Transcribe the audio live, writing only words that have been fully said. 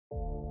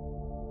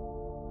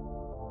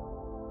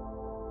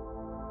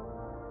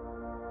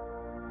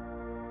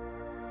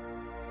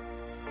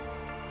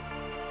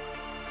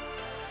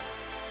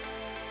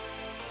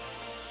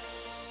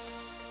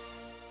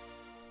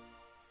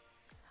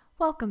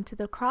Welcome to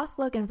the Cross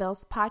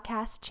Loganville's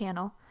podcast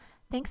channel.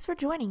 Thanks for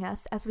joining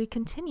us as we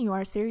continue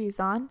our series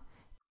on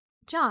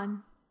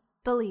John,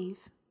 Believe.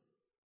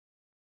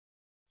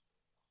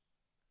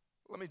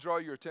 Let me draw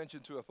your attention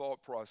to a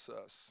thought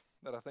process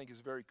that I think is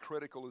very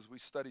critical as we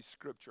study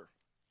Scripture.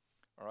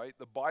 All right,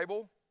 the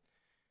Bible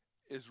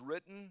is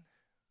written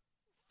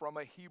from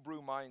a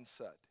Hebrew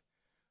mindset.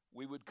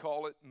 We would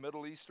call it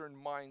Middle Eastern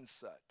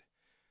mindset.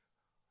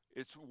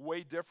 It's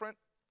way different,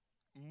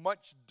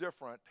 much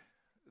different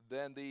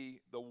than the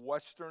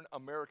Western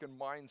American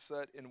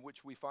mindset in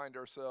which we find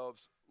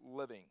ourselves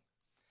living.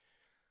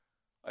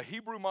 A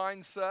Hebrew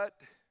mindset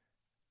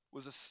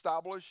was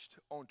established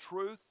on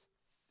truth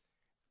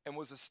and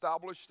was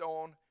established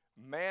on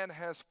man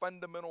has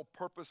fundamental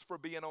purpose for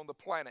being on the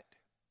planet.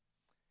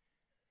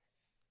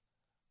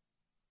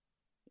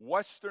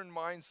 Western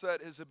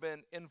mindset has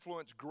been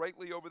influenced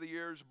greatly over the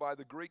years by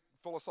the Greek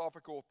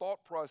philosophical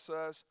thought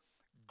process.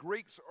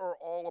 Greeks are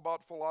all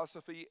about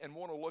philosophy and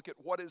want to look at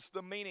what is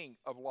the meaning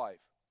of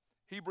life.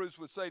 Hebrews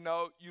would say,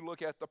 no, you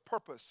look at the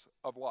purpose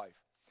of life.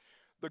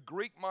 The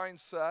Greek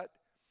mindset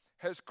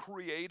has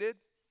created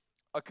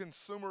a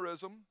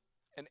consumerism,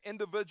 an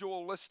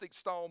individualistic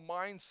style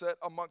mindset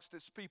amongst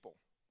its people.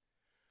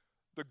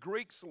 The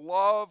Greeks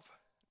love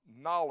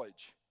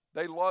knowledge.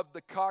 They love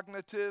the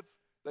cognitive.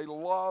 They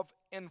love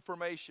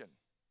information.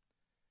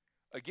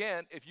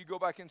 Again, if you go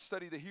back and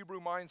study the Hebrew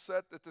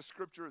mindset that the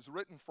Scripture is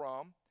written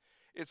from,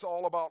 it's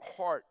all about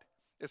heart.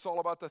 It's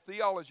all about the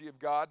theology of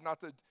God, not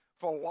the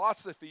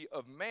philosophy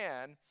of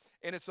man,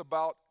 and it's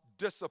about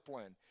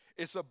discipline.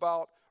 It's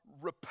about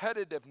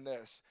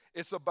repetitiveness.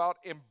 It's about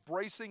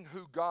embracing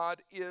who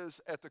God is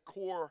at the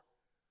core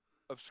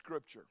of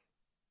Scripture.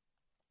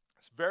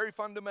 It's very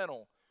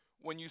fundamental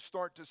when you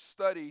start to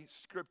study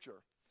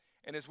Scripture.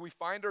 And as we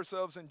find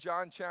ourselves in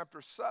John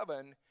chapter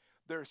 7,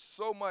 there's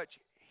so much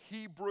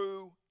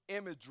Hebrew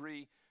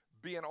imagery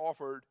being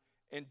offered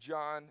in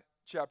John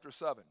chapter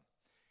 7.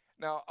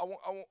 Now,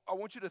 I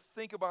want you to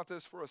think about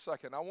this for a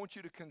second. I want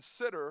you to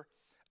consider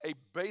a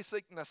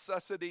basic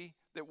necessity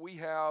that we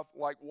have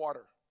like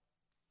water.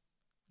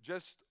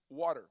 Just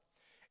water.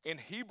 In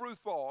Hebrew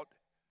thought,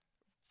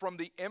 from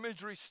the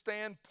imagery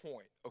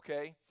standpoint,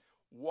 okay,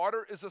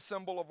 water is a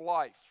symbol of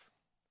life.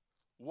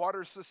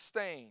 Water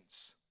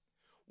sustains.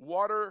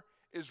 Water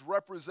is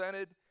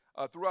represented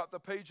throughout the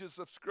pages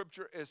of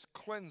Scripture as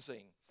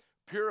cleansing,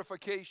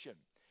 purification.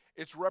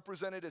 It's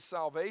represented as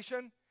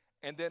salvation.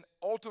 And then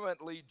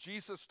ultimately,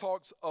 Jesus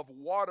talks of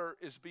water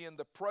as being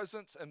the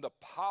presence and the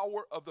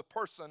power of the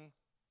person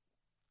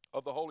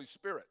of the Holy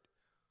Spirit.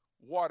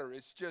 Water,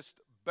 it's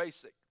just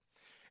basic.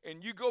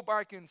 And you go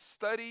back and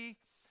study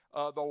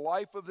the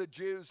life of the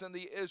Jews and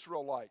the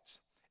Israelites.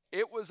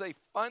 It was a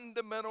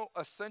fundamental,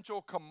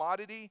 essential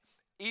commodity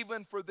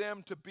even for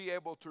them to be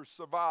able to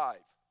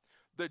survive.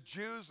 The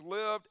Jews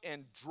lived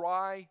in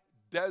dry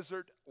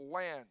desert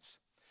lands.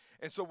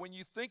 And so when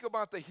you think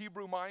about the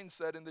Hebrew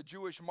mindset and the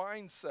Jewish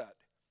mindset,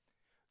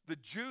 the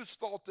Jews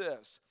thought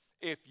this: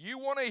 if you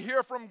want to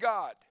hear from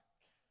God,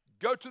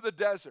 go to the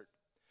desert,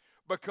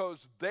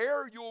 because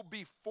there you'll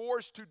be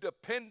forced to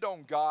depend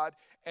on God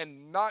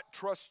and not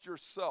trust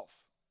yourself.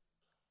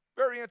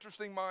 Very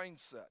interesting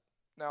mindset.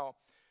 Now,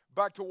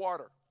 back to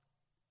water.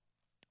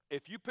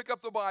 If you pick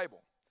up the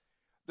Bible,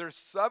 there's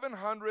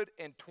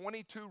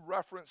 722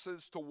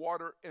 references to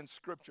water in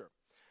Scripture.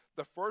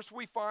 The first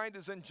we find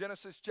is in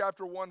Genesis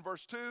chapter 1,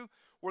 verse 2,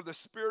 where the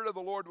Spirit of the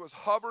Lord was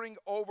hovering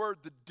over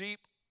the deep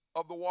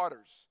of the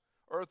waters.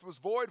 Earth was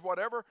void,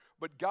 whatever,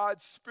 but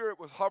God's Spirit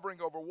was hovering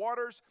over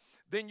waters.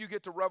 Then you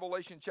get to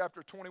Revelation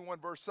chapter 21,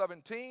 verse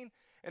 17,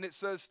 and it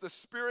says, the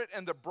Spirit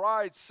and the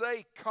bride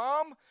say,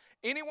 come,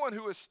 anyone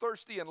who is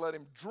thirsty, and let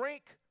him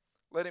drink.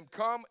 Let him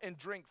come and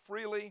drink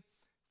freely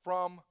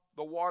from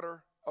the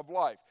water of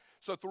life.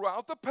 So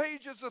throughout the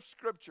pages of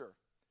Scripture,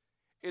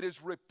 it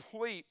is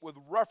replete with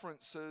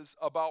references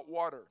about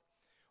water.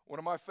 One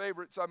of my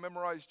favorites I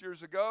memorized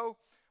years ago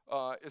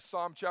is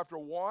Psalm chapter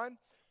 1,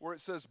 where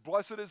it says,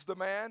 blessed is the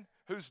man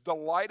whose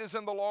delight is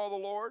in the law of the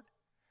Lord.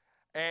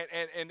 And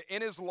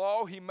in his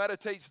law he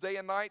meditates day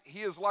and night.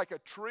 He is like a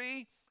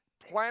tree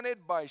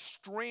planted by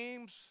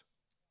streams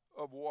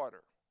of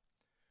water.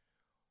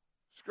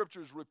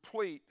 Scripture is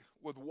replete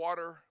with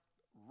water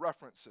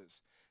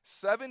references.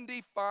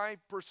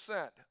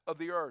 75% of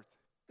the earth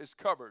is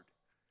covered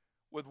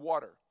with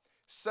water.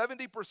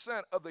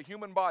 70% of the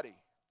human body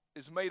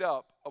is made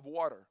up of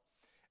water.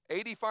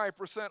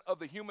 85% of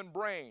the human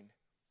brain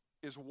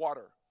is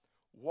water.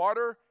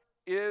 Water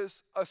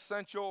is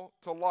essential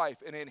to life.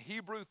 And in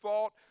Hebrew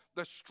thought,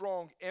 the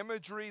strong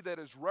imagery that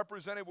is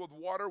represented with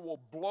water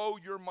will blow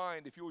your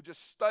mind if you will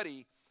just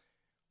study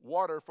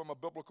water from a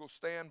biblical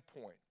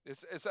standpoint.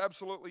 It's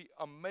absolutely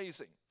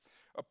amazing.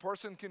 A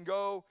person can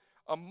go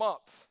a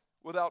month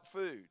without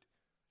food.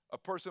 A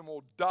person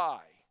will die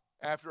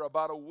after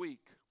about a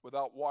week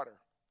without water.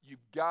 You've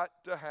got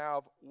to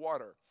have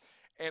water.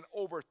 And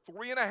over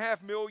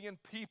 3.5 million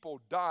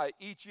people die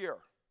each year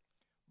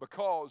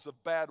because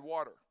of bad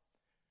water,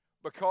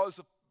 because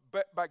of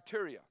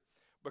bacteria,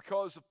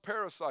 because of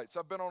parasites.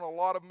 I've been on a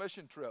lot of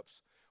mission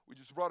trips. We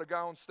just brought a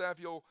guy on staff.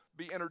 You'll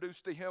be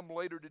introduced to him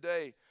later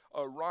today,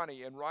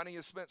 Ronnie. And Ronnie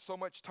has spent so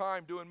much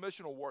time doing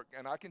missional work.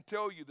 And I can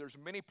tell you there's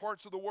many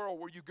parts of the world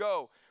where you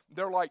go,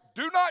 they're like,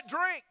 do not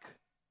drink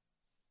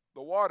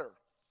the water.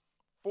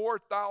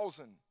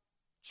 4,000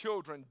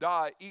 children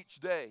die each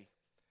day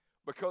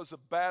because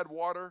of bad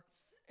water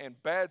and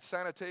bad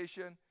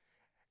sanitation.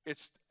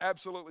 It's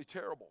absolutely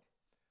terrible.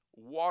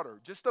 Water,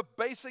 just a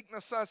basic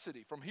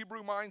necessity from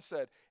Hebrew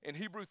mindset and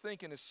Hebrew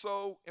thinking, is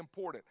so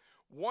important.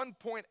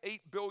 1.8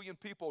 billion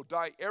people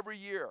die every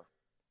year.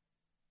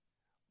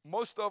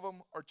 Most of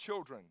them are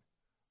children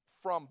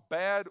from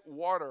bad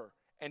water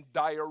and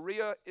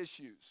diarrhea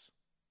issues.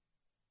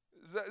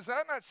 Is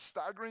that not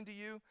staggering to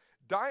you?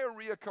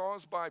 Diarrhea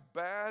caused by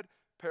bad,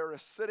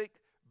 parasitic,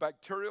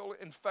 bacterial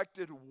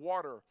infected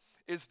water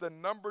is the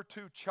number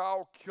 2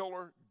 child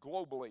killer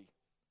globally.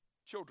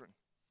 Children.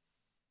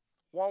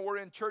 While we're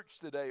in church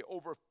today,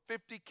 over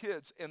 50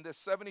 kids in this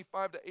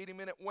 75 to 80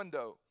 minute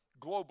window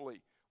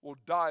globally will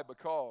die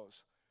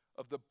because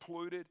of the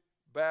polluted,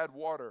 bad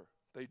water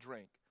they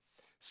drink.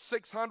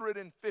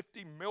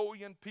 650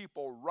 million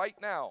people right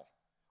now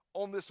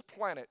on this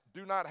planet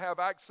do not have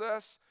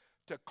access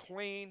to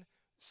clean,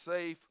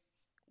 safe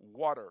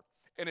water.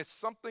 And it's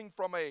something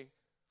from a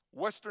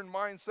Western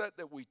mindset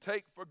that we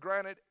take for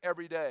granted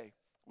every day.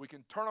 We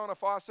can turn on a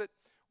faucet,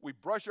 we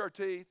brush our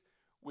teeth,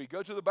 we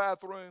go to the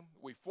bathroom,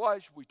 we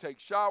flush, we take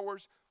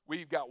showers,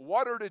 we've got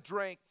water to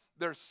drink.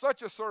 There's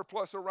such a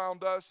surplus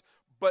around us.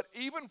 But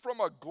even from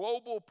a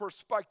global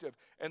perspective,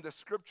 and the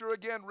scripture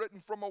again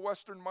written from a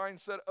Western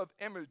mindset of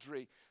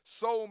imagery,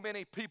 so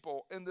many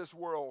people in this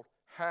world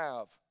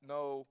have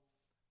no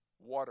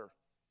water.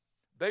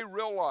 They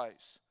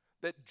realize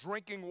that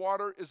drinking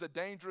water is a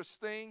dangerous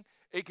thing.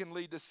 It can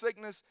lead to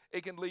sickness.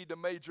 It can lead to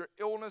major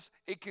illness.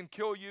 It can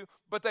kill you,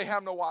 but they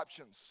have no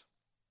options.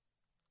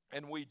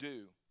 And we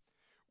do.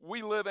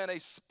 We live in a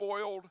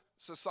spoiled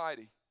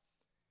society.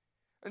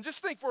 And just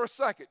think for a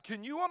second,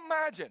 can you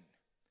imagine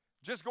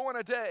just going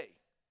a day?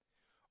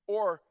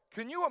 Or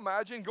can you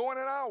imagine going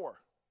an hour?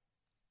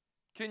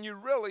 Can you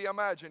really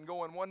imagine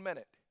going 1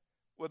 minute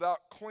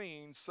without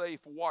clean, safe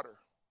water?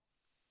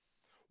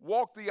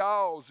 Walk the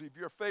aisles of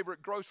your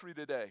favorite grocery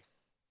today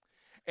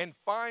and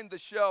find the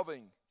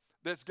shelving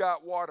that's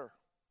got water.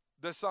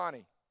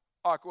 Dasani,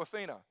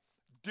 Aquafina,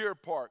 Deer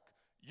Park,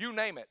 you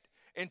name it.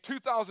 In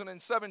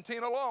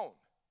 2017 alone,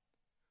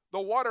 the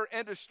water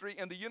industry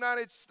in the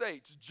United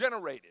States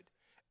generated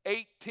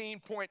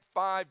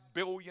 $18.5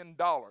 billion.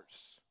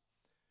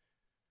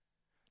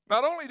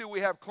 Not only do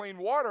we have clean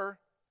water,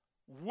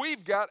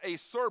 we've got a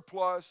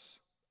surplus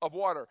of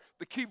water.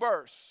 The key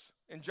verse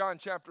in John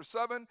chapter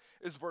 7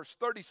 is verse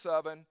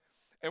 37,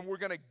 and we're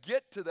going to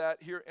get to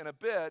that here in a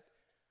bit,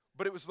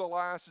 but it was the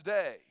last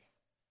day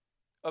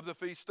of the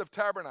Feast of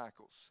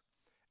Tabernacles.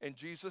 And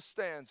Jesus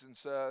stands and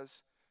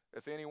says,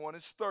 if anyone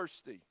is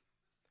thirsty,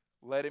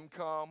 let him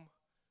come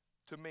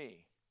to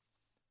me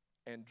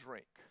and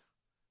drink.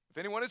 If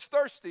anyone is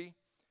thirsty,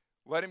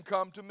 let him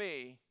come to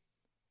me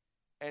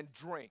and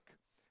drink.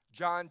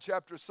 John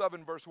chapter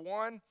 7 verse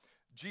 1,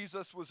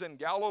 Jesus was in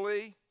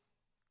Galilee.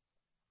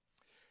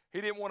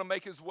 He didn't want to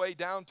make his way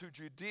down to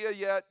Judea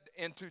yet,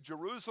 into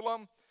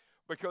Jerusalem,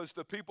 because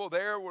the people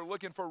there were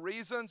looking for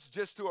reasons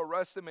just to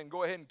arrest him and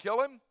go ahead and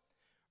kill him.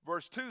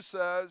 Verse 2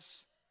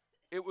 says,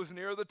 it was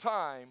near the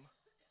time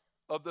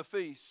of the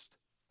Feast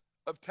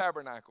of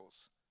Tabernacles.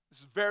 This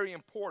is very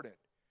important.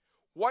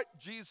 What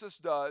Jesus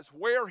does,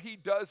 where he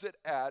does it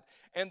at,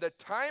 and the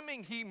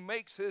timing he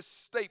makes his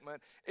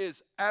statement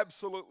is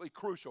absolutely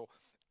crucial.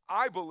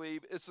 I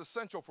believe it's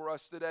essential for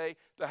us today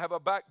to have a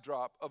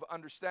backdrop of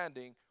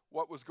understanding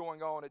what was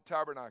going on at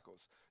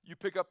Tabernacles. You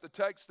pick up the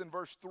text in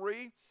verse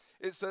 3.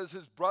 It says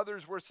his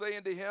brothers were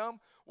saying to him,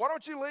 why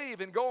don't you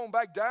leave and go on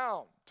back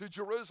down to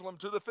Jerusalem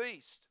to the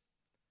feast?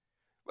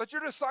 Let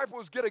your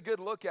disciples get a good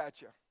look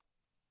at you.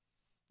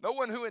 No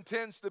one who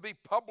intends to be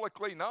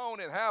publicly known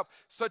and have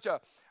such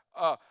a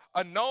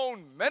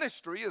known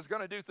ministry is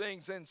going to do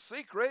things in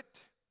secret.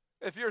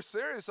 If you're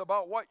serious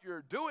about what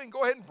you're doing,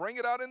 go ahead and bring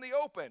it out in the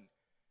open.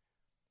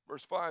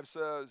 Verse 5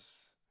 says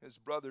his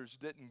brothers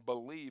didn't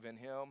believe in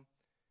him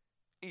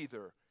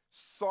either.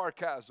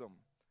 Sarcasm,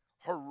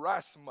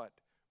 harassment,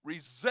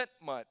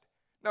 resentment.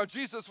 Now,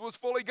 Jesus was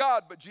fully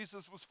God, but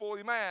Jesus was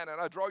fully man, and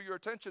I draw your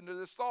attention to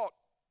this thought.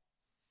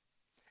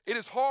 It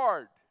is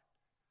hard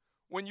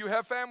when you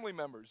have family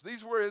members.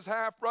 These were his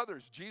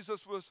half-brothers.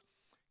 Jesus was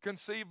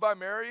conceived by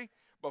Mary.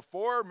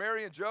 Before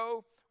Mary and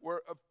Joe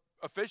were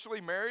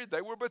officially married,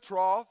 they were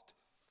betrothed.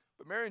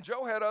 But Mary and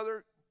Joe had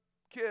other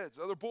kids,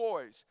 other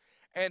boys.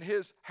 And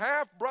his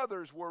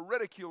half-brothers were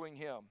ridiculing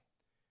him,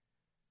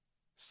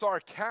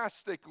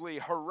 sarcastically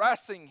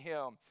harassing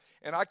him.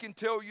 And I can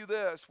tell you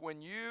this,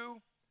 when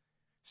you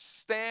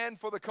stand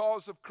for the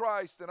cause of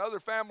Christ and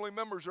other family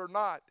members are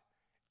not,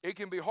 it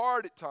can be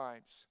hard at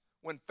times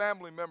when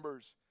family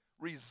members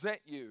resent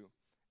you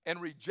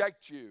and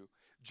reject you.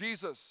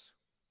 Jesus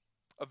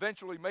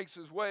eventually makes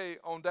his way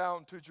on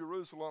down to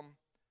Jerusalem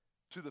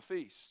to the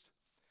feast.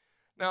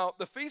 Now,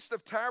 the Feast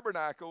of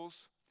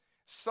Tabernacles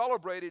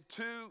celebrated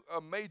two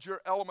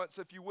major elements,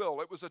 if you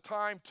will. It was a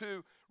time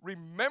to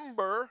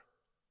remember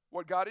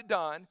what God had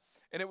done,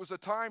 and it was a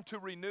time to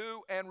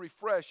renew and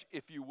refresh,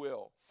 if you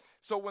will.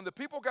 So when the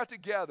people got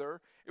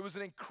together, it was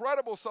an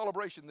incredible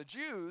celebration. The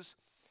Jews,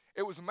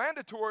 it was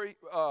mandatory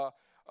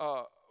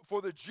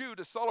for the Jew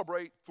to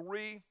celebrate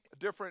 3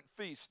 different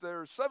feasts.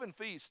 There are 7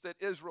 feasts that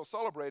Israel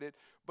celebrated,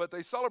 but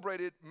they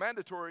celebrated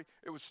mandatory,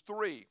 it was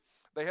 3.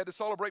 They had to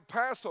celebrate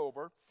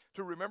Passover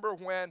to remember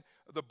when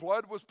the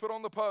blood was put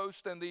on the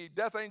post and the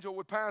death angel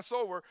would pass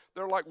over.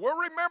 They're like,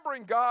 we're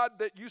remembering, God,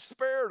 that you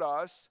spared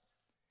us.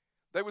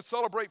 They would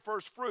celebrate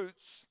first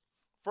fruits.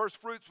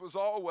 First fruits was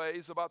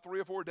always about 3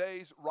 or 4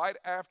 days right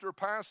after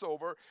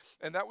Passover,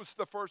 and that was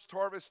the first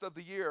harvest of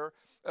the year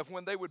of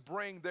when they would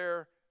bring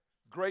their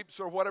grapes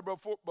or whatever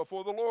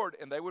before the Lord,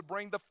 and they would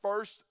bring the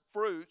first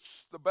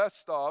fruits, the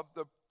best of,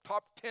 the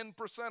top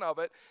 10% of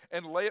it,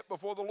 and lay it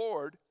before the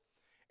Lord,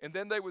 and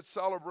then they would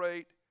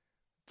celebrate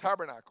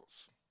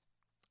Tabernacles.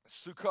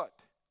 Sukkot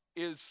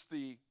is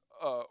the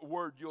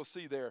word you'll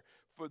see there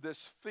for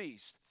this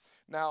feast.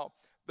 Now,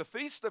 the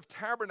Feast of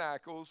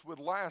Tabernacles would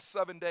last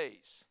 7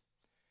 days.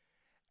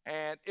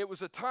 And it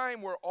was a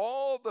time where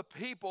all the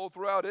people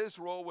throughout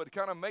Israel would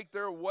kind of make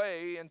their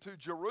way into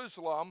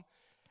Jerusalem.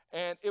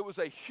 And it was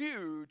a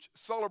huge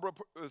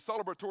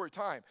celebratory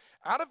time.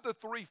 Out of the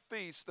 3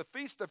 feasts, the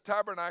Feast of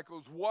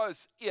Tabernacles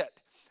was it.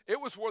 It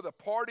was where the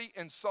party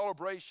and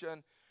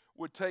celebration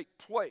would take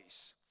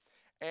place.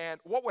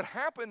 And what would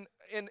happen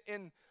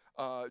in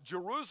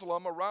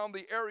Jerusalem, around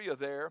the area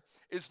there,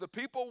 is the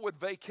people would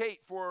vacate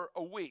for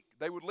a week.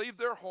 They would leave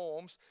their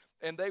homes,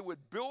 and they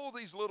would build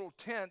these little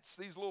tents,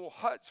 these little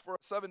huts for a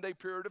 7-day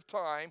period of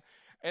time,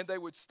 and they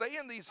would stay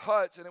in these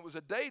huts, and it was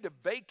a day to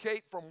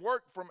vacate from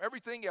work, from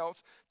everything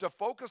else, to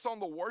focus on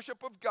the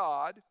worship of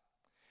God.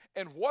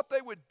 And what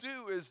they would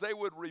do is they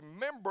would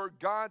remember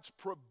God's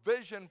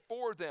provision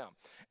for them.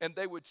 And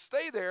they would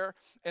stay there,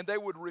 and they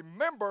would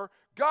remember,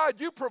 God,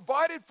 you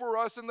provided for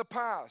us in the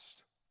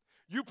past.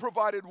 You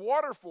provided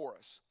water for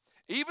us.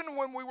 Even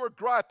when we were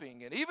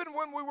griping, and even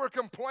when we were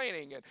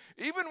complaining, and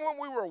even when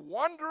we were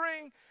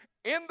wandering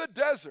in the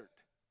desert.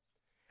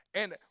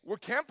 And we're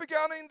camping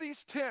out in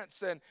these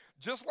tents, and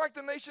just like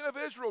the nation of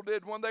Israel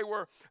did when they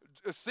were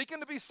seeking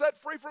to be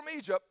set free from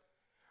Egypt,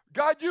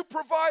 God, you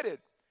provided.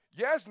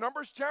 Yes,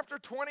 Numbers chapter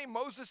 20,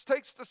 Moses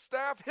takes the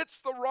staff,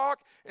 hits the rock,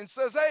 and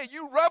says, hey,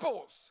 you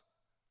rebels.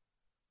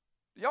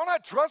 Do y'all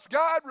not trust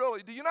God,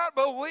 really? Do you not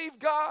believe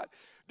God?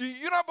 Do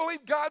you not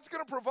believe God's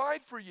going to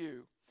provide for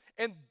you?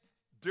 And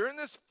during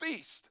this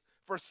feast,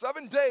 for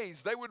 7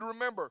 days, they would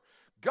remember,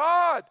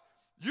 God,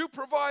 you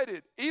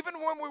provided, even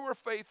when we were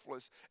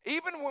faithless,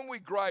 even when we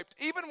griped,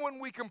 even when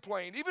we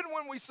complained, even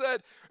when we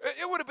said,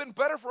 it would have been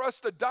better for us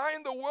to die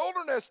in the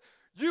wilderness.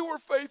 You were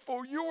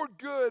faithful. You were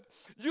good.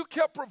 You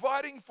kept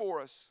providing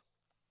for us.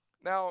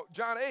 Now,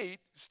 John 8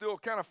 still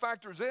kind of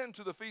factors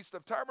into the Feast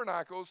of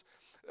Tabernacles.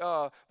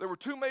 There were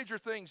 2 major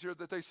things here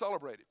that they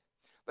celebrated.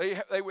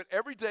 They would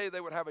every day they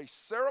would have a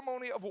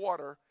ceremony of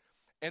water,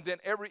 and then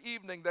every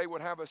evening they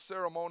would have a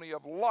ceremony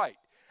of light.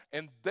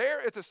 And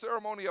there at the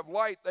ceremony of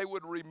light, they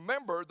would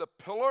remember the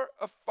pillar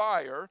of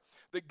fire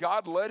that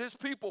God led his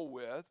people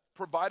with,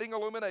 providing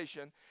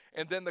illumination,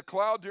 and then the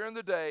cloud during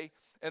the day,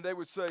 and they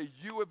would say,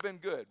 you have been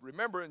good.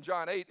 Remember, in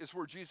John 8 is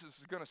where Jesus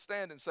is going to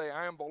stand and say,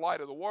 I am the light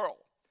of the world.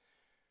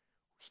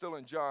 Still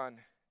in John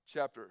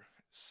chapter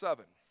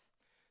 7.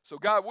 So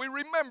God, we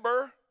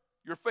remember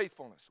your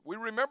faithfulness. We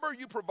remember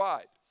you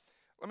provide.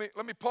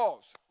 Let me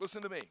pause.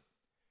 Listen to me.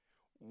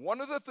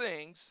 One of the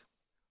things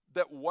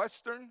that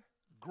Western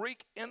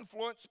Greek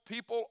influenced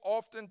people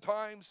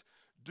oftentimes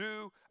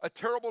do a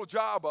terrible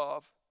job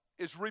of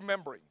is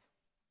remembering.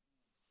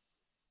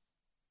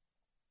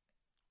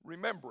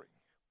 Remembering.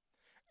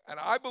 And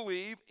I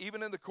believe,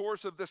 even in the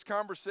course of this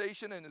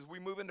conversation and as we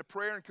move into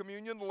prayer and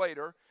communion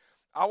later,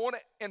 I want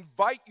to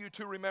invite you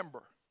to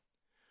remember.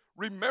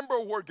 Remember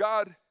where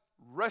God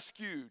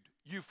rescued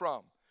you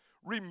from.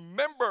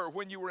 Remember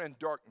when you were in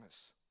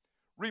darkness.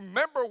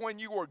 Remember when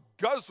you were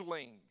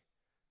guzzling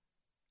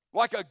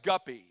like a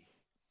guppy.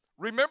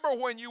 Remember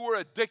when you were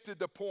addicted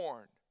to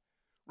porn.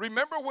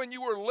 Remember when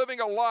you were living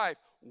a life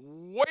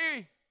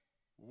way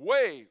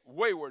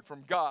wayward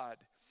from God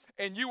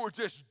and you were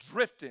just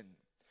drifting.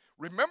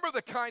 Remember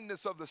the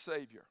kindness of the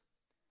Savior.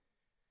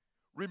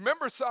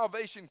 Remember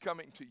salvation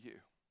coming to you.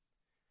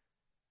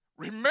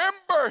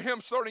 Remember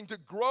him starting to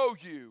grow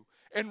you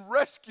and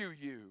rescue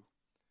you.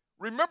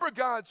 Remember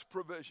God's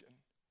provision.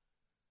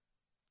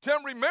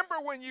 Tim, remember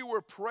when you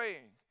were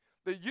praying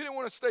that you didn't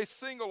want to stay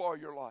single all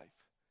your life.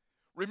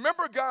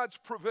 Remember God's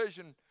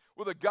provision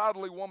with a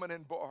godly woman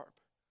in Barb.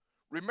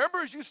 Remember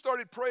as you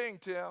started praying,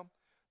 Tim,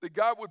 that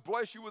God would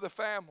bless you with a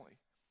family.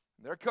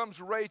 And there comes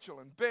Rachel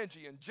and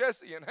Benji and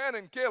Jesse and Hannah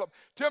and Caleb.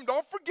 Tim,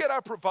 don't forget I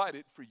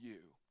provided for you.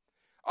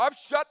 I've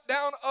shut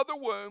down other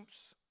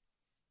wombs,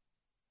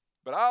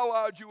 but I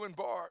allowed you and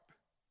Barb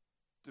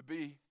to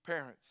be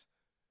parents.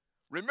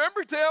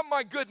 Remember, Tim,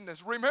 my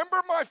goodness. Remember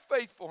my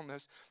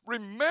faithfulness.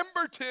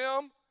 Remember,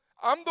 Tim,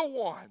 I'm the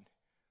one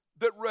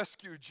that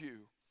rescued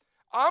you.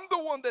 I'm the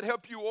one that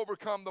helped you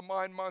overcome the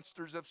mind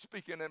monsters of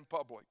speaking in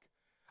public.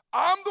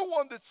 I'm the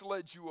one that's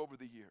led you over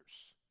the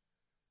years.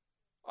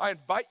 I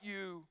invite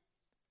you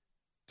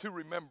to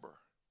remember.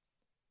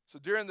 So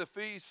during the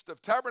Feast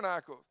of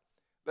Tabernacles,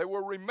 they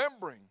were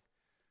remembering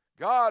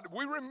God.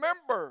 We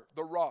remember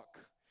the rock.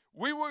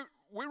 We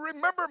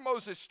remember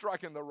Moses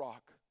striking the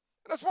rock.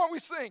 And that's why we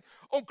sing,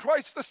 on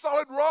Christ the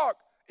solid rock.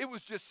 It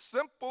was just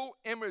simple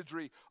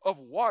imagery of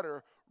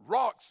water,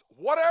 rocks,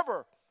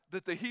 whatever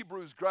that the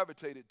Hebrews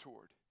gravitated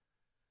toward.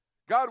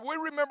 God, we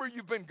remember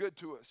you've been good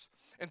to us.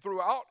 And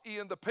throughout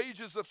in the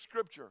pages of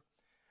Scripture,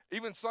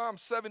 even Psalm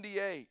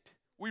 78,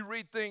 we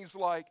read things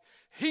like,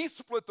 he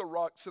split the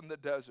rocks in the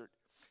desert.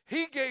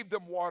 He gave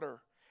them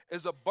water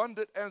as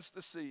abundant as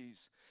the seas.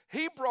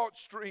 He brought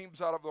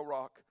streams out of the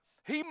rock.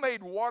 He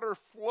made water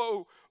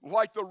flow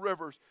like the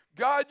rivers.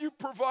 God, you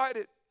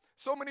provided.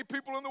 So many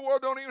people in the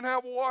world don't even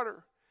have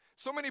water.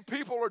 So many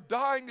people are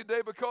dying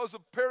today because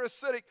of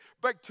parasitic,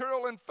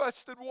 bacterial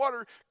infested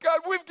water.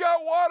 God, we've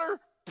got water.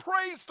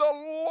 Praise the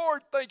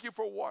Lord. Thank you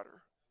for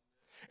water.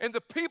 And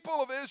the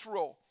people of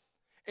Israel,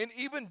 and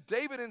even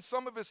David in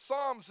some of his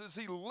Psalms as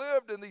he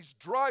lived in these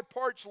dry,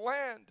 parched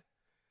land,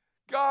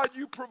 God,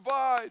 you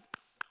provide.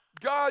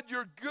 God,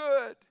 you're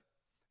good.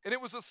 And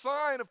it was a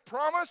sign of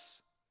promise,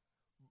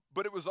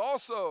 but it was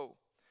also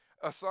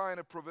a sign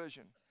of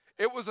provision.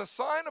 It was a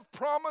sign of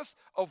promise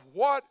of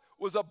what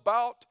was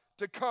about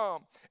to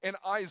come. And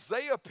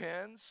Isaiah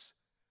pens,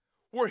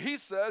 where he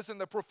says in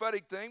the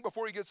prophetic thing,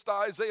 before he gets to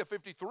Isaiah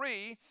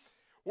 53,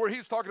 where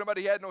he's talking about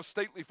he had no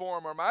stately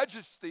form or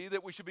majesty,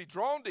 that we should be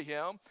drawn to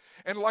him.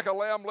 And like a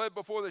lamb led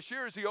before the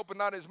shears, he opened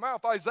not his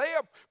mouth.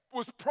 Isaiah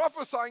was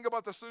prophesying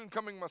about the soon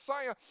coming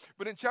Messiah.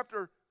 But in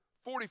chapter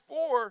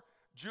 44,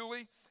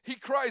 Julie, he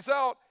cries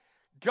out,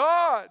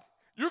 God,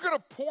 you're going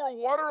to pour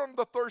water on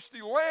the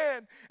thirsty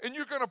land, and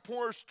you're going to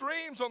pour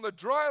streams on the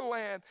dry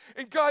land.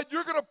 And God,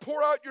 you're going to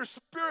pour out your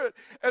Spirit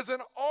as an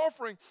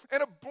offering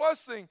and a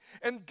blessing.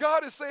 And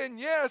God is saying,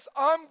 yes,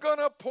 I'm going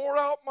to pour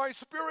out my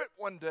Spirit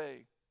one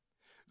day.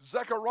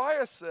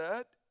 Zechariah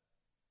said,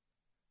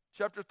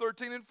 chapter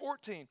 13 and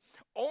 14,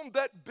 on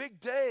that big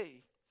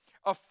day,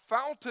 a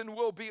fountain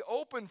will be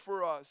open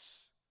for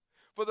us,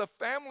 for the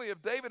family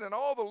of David and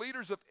all the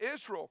leaders of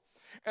Israel.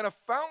 And a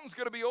fountain's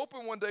going to be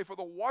open one day for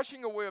the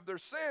washing away of their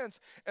sins.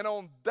 And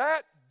on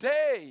that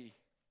day,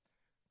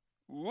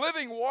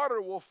 living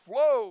water will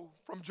flow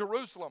from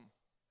Jerusalem.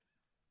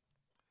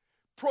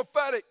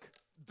 Prophetic.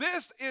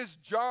 This is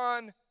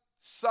John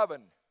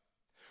 7.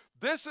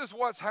 This is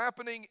what's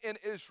happening in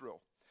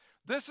Israel.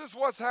 This is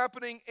what's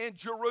happening in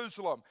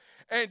Jerusalem.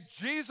 And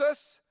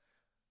Jesus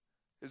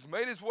has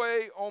made his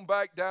way on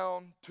back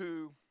down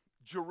to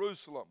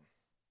Jerusalem.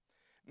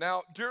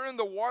 Now, during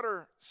the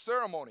water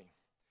ceremony,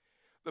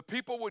 the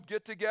people would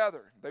get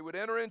together. They would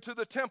enter into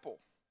the temple.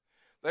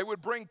 They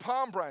would bring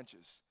palm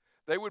branches.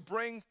 They would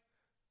bring,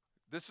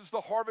 this is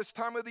the harvest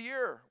time of the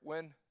year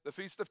when the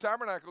Feast of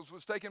Tabernacles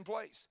was taking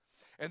place.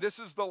 And this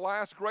is the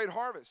last great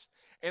harvest.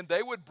 And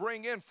they would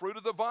bring in fruit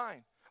of the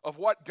vine of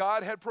what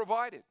God had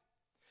provided.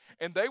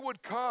 And they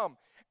would come,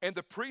 and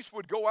the priest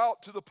would go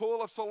out to the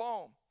pool of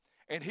Siloam.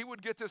 And he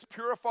would get this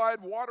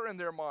purified water in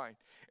their mind.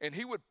 And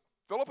he would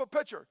fill up a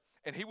pitcher,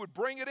 and he would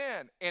bring it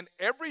in. And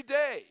every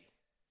day,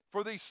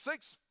 for these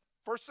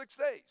first 6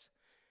 days,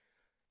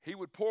 he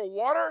would pour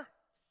water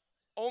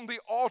on the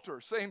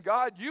altar, saying,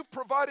 God, you've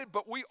provided,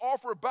 but we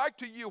offer back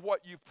to you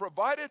what you've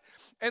provided.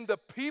 And the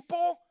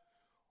people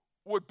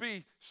would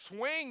be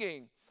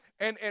swinging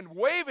and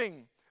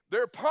waving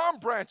their palm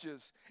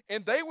branches,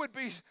 and they would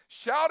be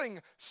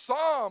shouting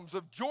psalms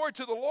of joy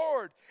to the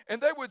Lord,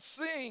 and they would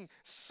sing,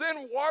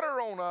 send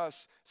water on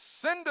us,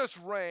 send us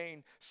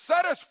rain,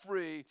 set us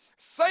free,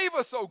 save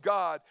us, O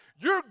God,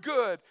 you're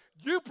good,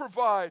 you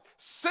provide,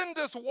 send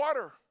us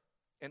water.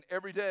 And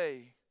every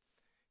day,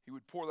 he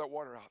would pour that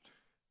water out.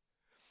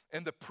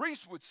 And the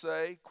priest would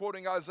say,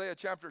 quoting Isaiah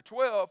chapter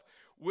 12,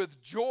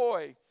 with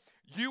joy,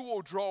 you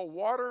will draw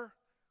water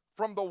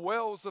from the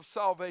wells of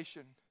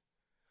salvation.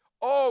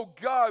 Oh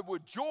God,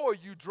 with joy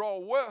you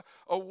draw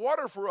a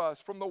water for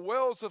us from the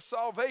wells of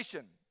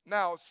salvation.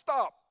 Now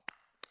stop.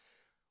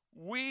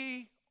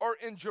 We are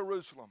in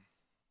Jerusalem.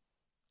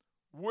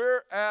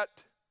 We're at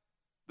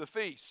the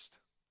feast.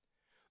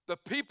 The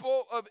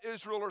people of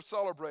Israel are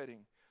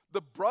celebrating. The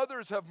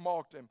brothers have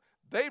mocked him.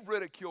 They've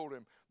ridiculed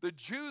him. The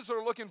Jews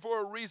are looking for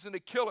a reason to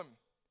kill him.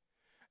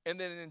 And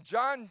then in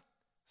John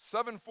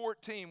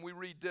 7:14 we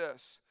read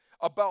this,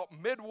 about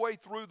midway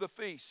through the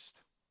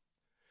feast.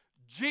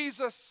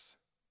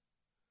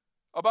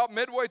 About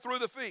midway through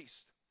the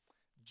feast,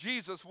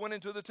 Jesus went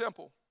into the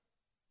temple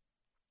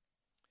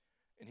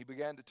and he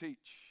began to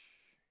teach.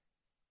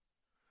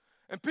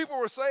 And people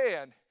were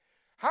saying,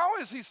 how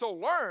is he so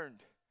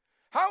learned?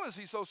 How is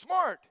he so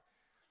smart?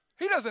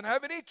 He doesn't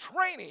have any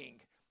training.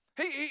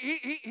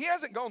 He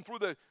hasn't gone through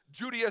the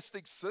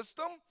Judaistic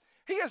system.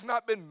 He has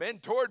not been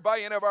mentored by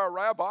any of our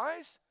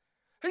rabbis.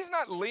 He's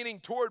not leaning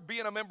toward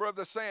being a member of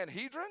the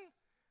Sanhedrin.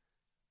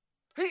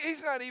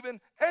 He's not even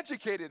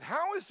educated.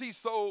 How is he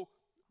so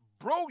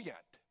brilliant?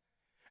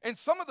 And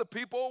some of the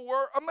people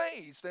were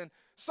amazed, and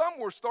some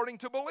were starting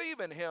to believe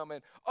in him,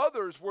 and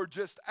others were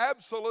just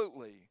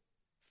absolutely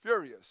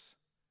furious,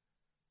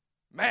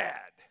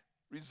 mad.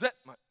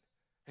 Resentment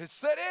has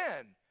set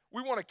in.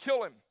 We want to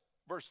kill him.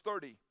 Verse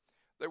 30,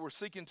 they were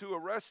seeking to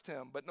arrest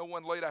him, but no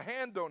one laid a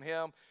hand on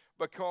him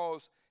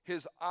because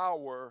his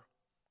hour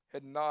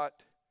had not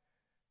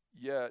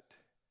yet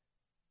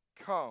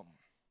come.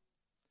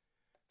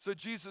 So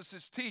Jesus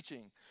is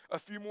teaching. A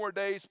few more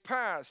days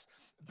passed.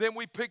 Then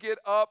we pick it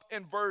up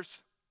in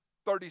verse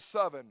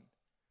 37.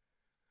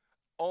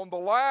 On the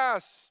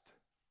last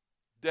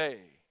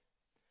day,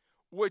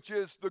 which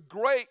is the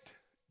great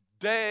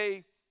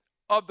day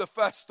of the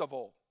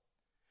festival.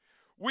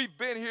 We've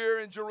been here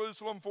in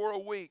Jerusalem for a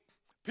week.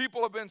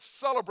 People have been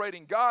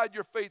celebrating. God,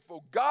 you're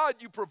faithful. God,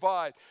 you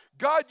provide.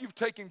 God, you've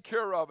taken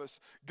care of us.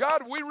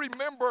 God, we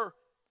remember.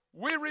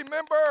 We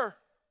remember.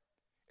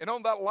 And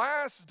on that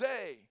last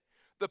day,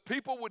 the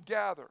people would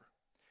gather,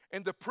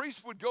 and the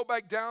priest would go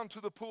back down to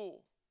the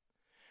pool,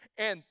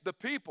 and the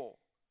people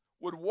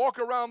would walk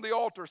around the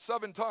altar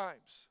 7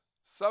 times.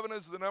 7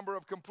 is the number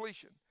of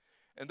completion.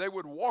 And they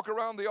would walk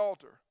around the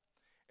altar,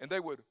 and they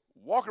would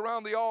walk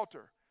around the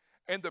altar,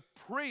 and the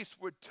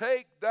priest would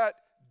take that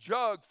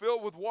jug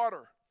filled with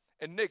water,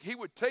 and Nick, he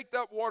would take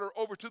that water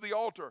over to the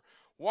altar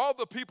while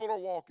the people are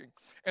walking,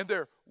 and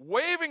they're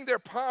waving their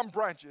palm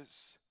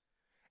branches,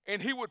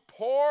 and he would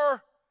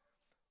pour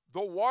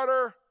the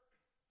water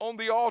on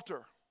the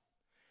altar,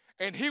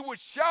 and he would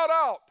shout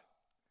out,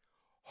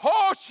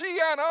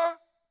 Hosanna,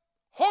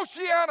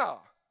 Hosanna,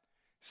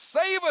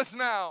 save us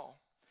now,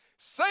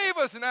 save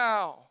us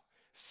now,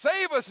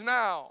 save us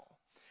now.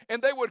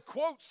 And they would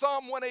quote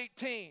Psalm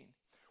 118,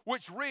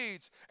 which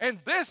reads, and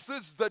this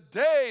is the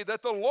day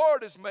that the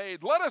Lord has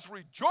made. Let us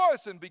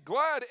rejoice and be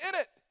glad in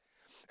it.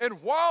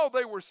 And while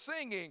they were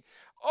singing,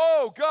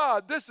 oh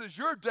God, this is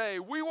your day,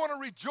 we want to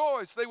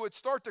rejoice, they would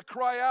start to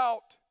cry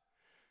out,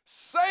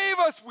 save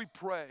us, we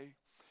pray.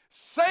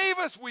 Save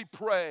us, we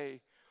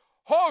pray.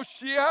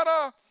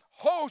 Hosanna,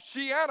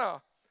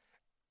 Hosanna.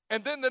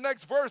 And then the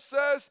next verse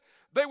says,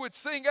 they would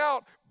sing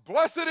out,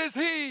 blessed is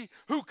he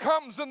who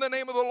comes in the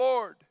name of the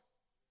Lord.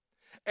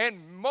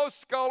 And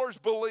most scholars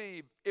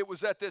believe it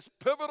was at this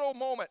pivotal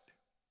moment,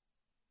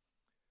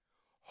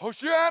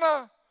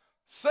 Hosanna,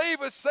 save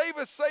us, save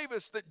us, save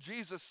us, that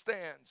Jesus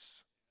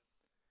stands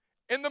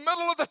in the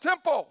middle of the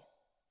temple.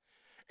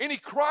 And he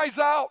cries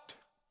out,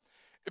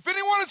 if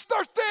anyone is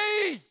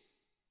thirsty,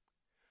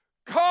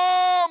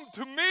 come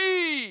to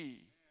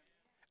me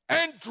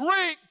and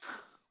drink.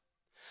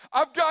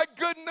 I've got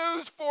good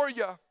news for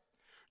you.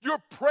 Your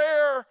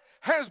prayer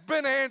has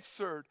been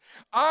answered.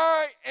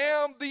 I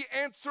am the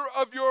answer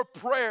of your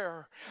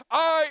prayer.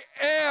 I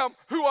am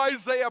who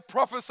Isaiah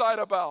prophesied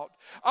about.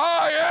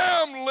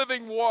 I am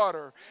living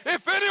water.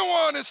 If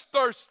anyone is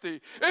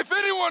thirsty, if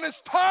anyone is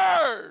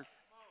tired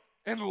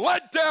and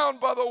let down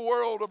by the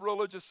world of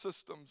religious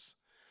systems,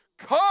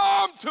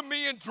 come to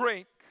me and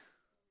drink.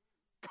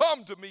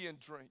 Come to me and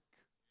drink.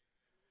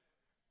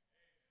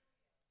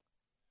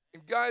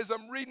 And guys,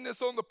 I'm reading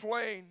this on the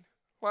plane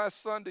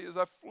last Sunday as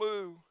I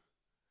flew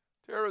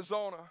to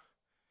Arizona.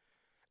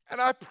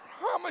 And I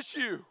promise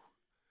you,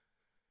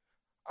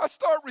 I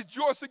start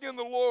rejoicing in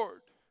the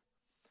Lord.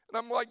 And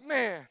I'm like,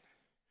 man,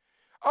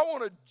 I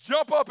want to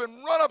jump up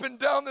and run up and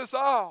down this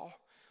aisle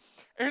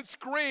and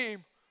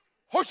scream,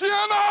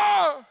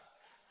 Hosanna!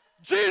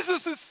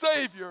 Jesus is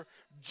Savior.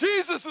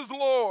 Jesus is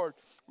Lord.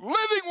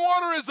 Living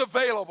water is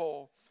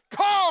available.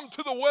 Come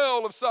to the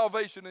well of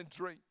salvation and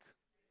drink.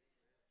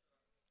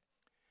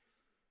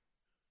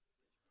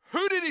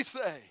 Who did he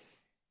say?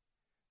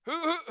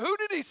 Who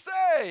did he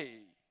say?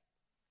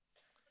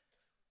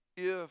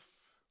 If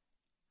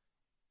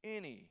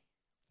anyone,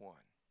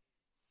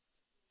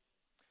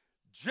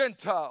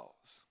 Gentiles,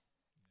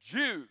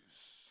 Jews,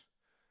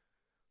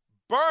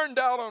 burned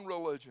out on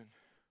religion,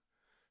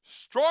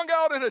 strung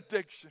out in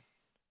addiction,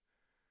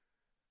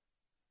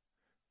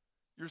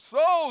 your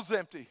soul's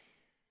empty,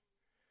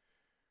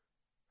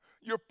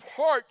 you're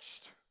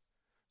parched,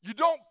 you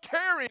don't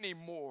care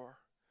anymore,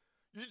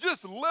 you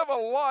just live a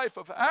life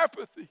of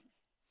apathy,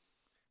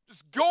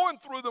 just going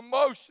through the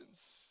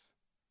motions.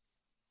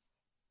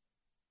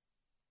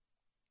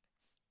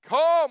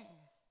 Come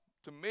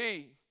to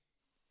me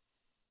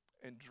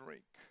and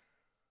drink.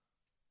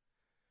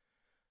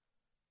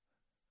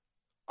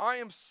 I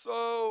am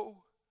so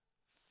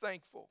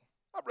thankful.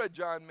 I've read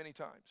John many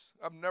times.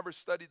 I've never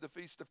studied the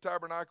Feast of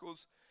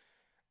Tabernacles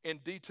in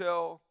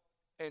detail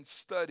and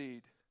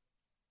studied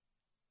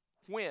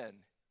when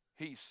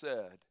he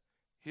said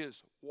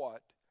his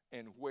what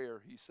and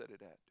where he said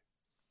it at.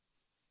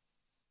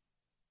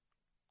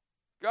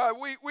 God,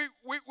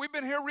 we've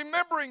been here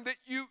remembering that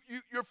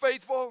you're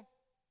faithful.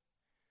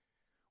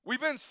 We've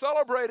been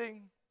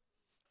celebrating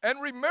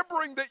and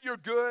remembering that you're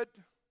good.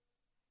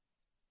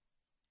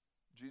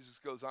 Jesus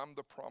goes, I'm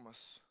the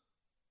promise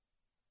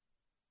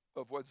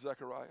of what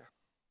Zechariah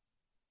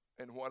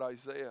and what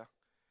Isaiah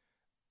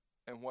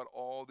and what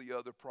all the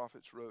other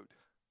prophets wrote.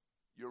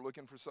 You're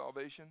looking for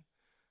salvation.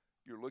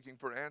 You're looking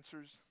for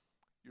answers.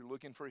 You're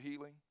looking for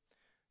healing.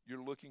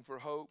 You're looking for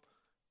hope.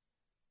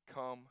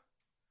 Come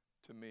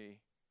to me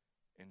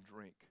and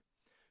drink.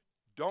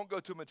 Don't go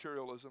to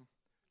materialism.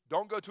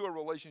 Don't go to a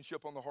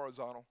relationship on the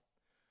horizontal.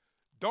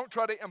 Don't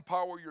try to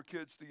empower your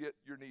kids to get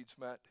your needs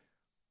met.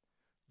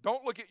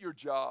 Don't look at your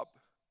job.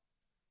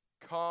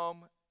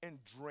 Come and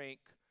drink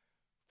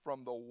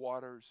from the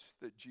waters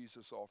that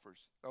Jesus offers.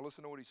 Now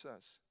listen to what he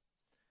says.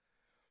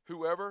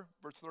 Whoever,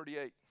 verse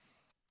 38,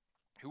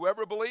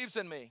 whoever believes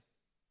in me,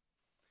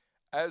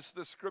 as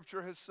the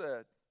scripture has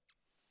said,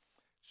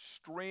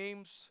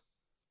 streams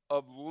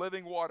of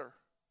living water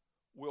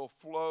will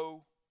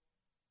flow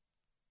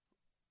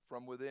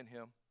from within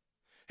him.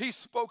 He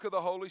spoke of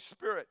the Holy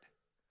Spirit,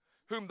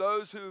 whom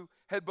those who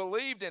had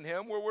believed in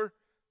him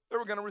they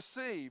were going to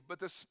receive. But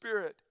the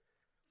Spirit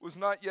was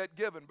not yet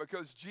given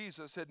because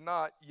Jesus had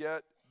not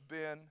yet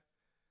been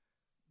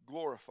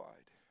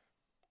glorified.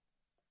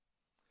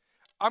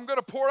 I'm going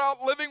to pour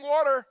out living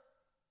water.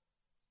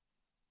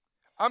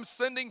 I'm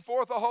sending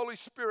forth the Holy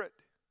Spirit.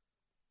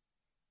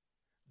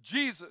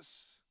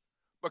 Jesus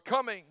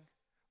becoming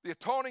the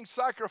atoning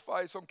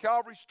sacrifice on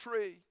Calvary's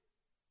tree.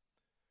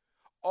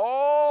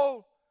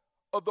 All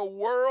of the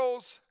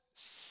world's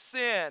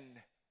sin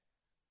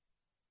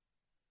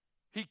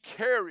he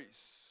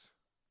carries.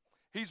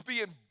 He's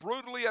being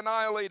brutally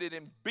annihilated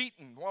and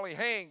beaten while he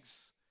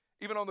hangs,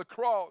 even on the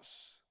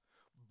cross.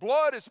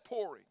 Blood is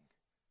pouring.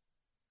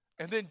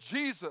 And then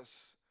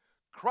Jesus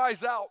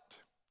cries out,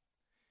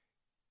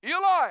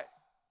 Eli,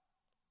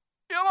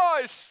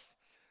 Eli,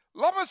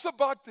 lama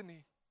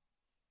sabachthani.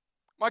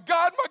 My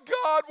God,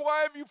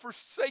 why have you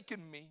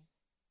forsaken me?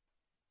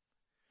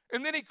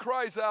 And then he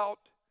cries out,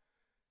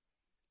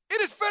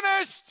 it is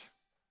finished.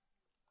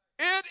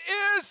 It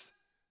is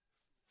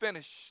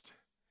finished.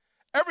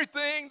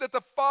 Everything that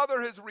the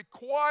Father has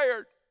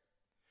required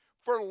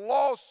for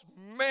lost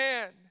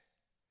man,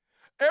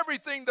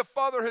 everything the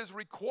Father has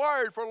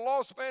required for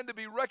lost man to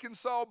be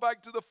reconciled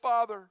back to the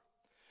Father,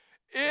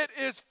 it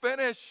is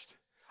finished.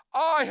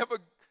 I have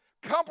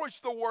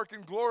accomplished the work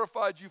and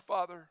glorified you,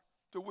 Father,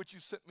 to which you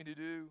sent me to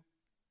do.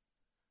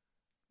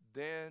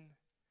 Then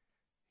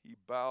he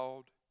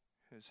bowed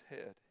his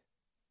head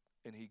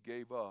and he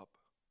gave up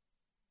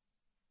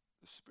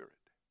the Spirit.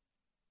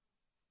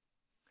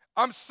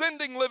 I'm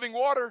sending living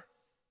water.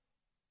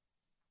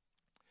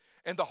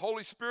 And the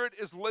Holy Spirit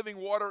is living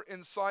water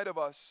inside of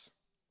us.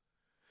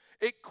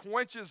 It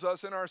quenches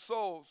us in our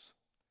souls.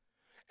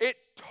 It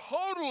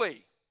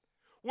totally,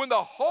 when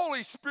the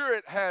Holy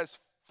Spirit has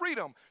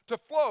freedom to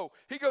flow,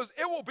 he goes,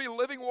 it will be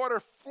living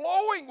water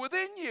flowing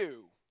within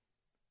you.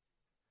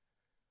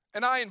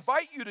 And I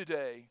invite you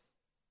today,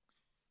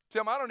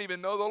 Tim, I don't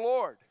even know the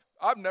Lord.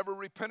 I've never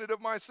repented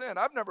of my sin.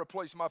 I've never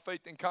placed my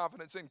faith and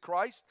confidence in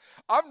Christ.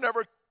 I've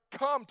never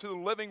come to the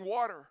living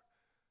water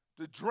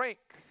to drink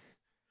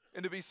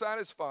and to be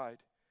satisfied.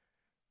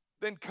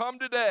 Then come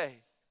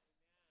today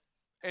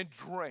and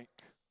drink.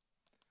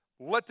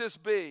 Let this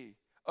be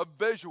a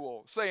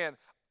visual saying,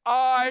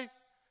 I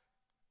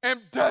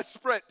am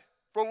desperate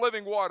for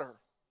living water.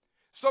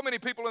 So many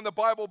people in the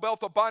Bible Belt,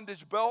 the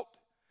bondage belt,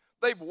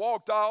 they've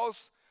walked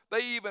aisles.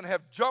 They even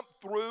have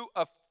jumped through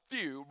a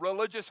few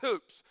religious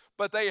hoops,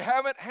 but they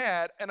haven't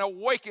had an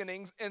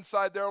awakening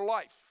inside their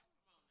life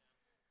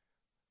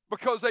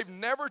because they've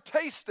never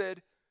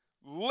tasted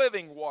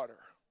living water.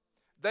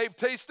 They've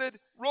tasted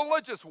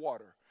religious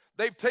water.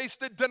 They've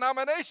tasted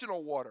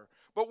denominational water.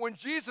 But when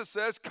Jesus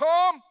says,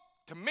 come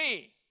to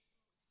me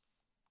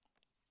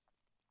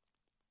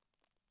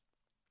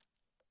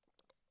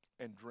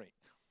and drink.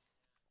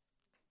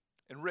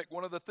 And Rick,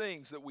 one of the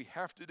things that we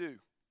have to do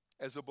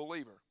as a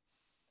believer,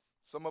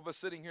 some of us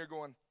sitting here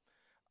going,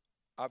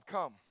 I've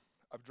come,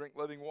 I've drank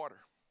living water.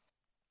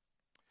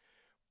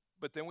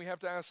 But then we have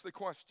to ask the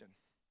question,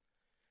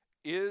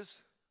 is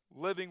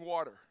living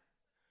water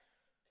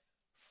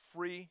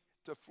free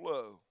to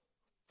flow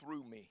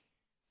through me?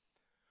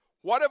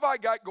 What have I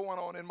got going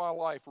on in my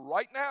life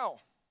right now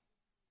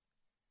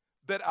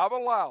that I've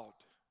allowed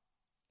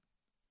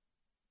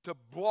to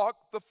block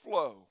the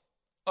flow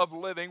of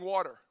living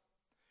water?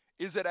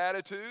 Is it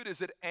attitude?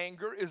 Is it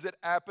anger? Is it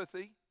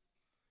apathy?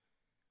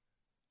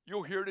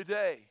 You'll hear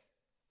today,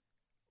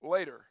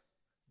 later,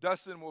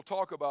 Dustin will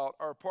talk about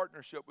our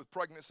partnership with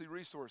Pregnancy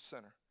Resource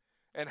Center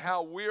and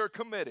how we are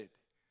committed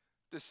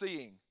to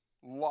seeing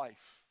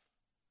life,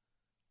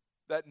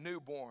 that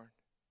newborn.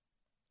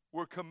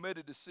 We're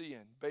committed to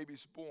seeing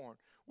babies born.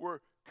 We're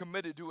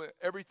committed to doing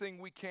everything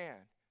we can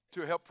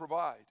to help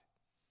provide.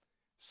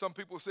 Some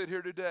people sit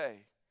here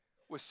today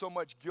with so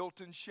much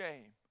guilt and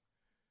shame.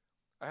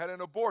 I had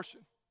an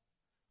abortion.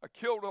 I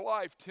killed a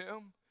life,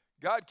 Tim.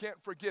 God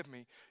can't forgive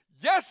me.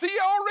 Yes, he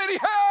already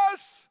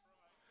has.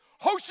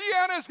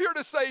 Hoshiana is here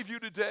to save you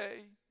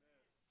today.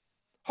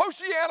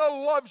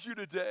 Hoshiana loves you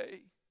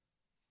today.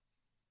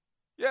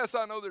 Yes,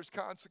 I know there's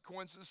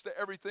consequences to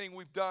everything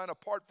we've done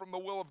apart from the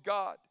will of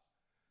God.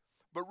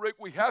 But Rick,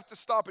 we have to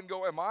stop and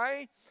go, am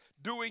I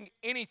doing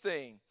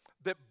anything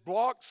that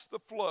blocks the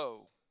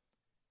flow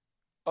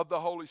of the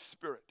Holy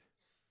Spirit?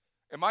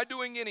 Am I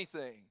doing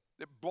anything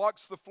that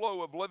blocks the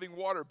flow of living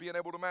water being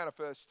able to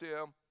manifest,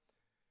 Tim.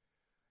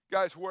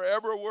 Guys,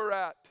 wherever we're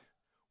at,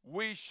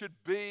 we should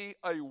be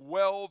a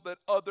well that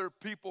other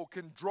people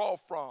can draw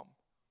from.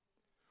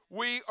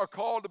 We are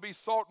called to be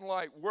salt and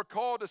light. We're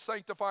called to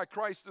sanctify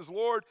Christ as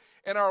Lord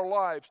in our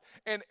lives.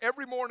 And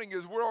every morning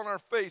as we're on our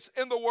face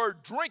in the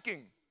Word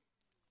drinking,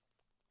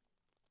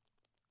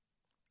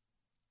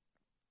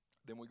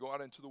 then we go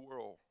out into the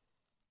world.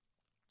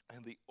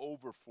 And the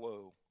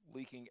overflow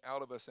leaking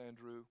out of us,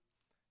 Andrew,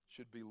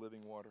 should be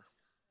living water.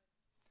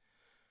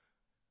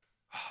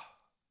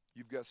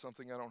 You've got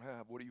something I don't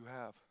have. What do you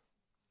have?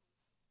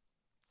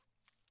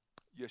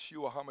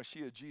 Yeshua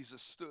HaMashiach,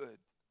 Jesus, stood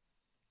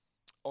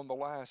on the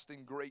last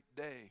and great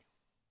day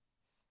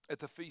at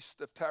the Feast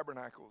of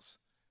Tabernacles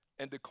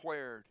and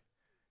declared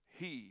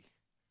he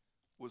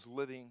was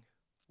living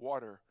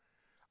water.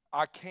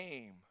 I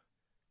came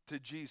to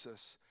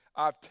Jesus.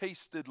 I've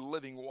tasted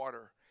living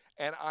water,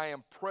 and I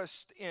am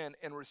pressed in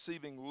and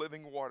receiving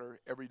living water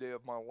every day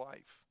of my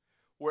life.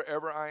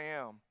 Wherever I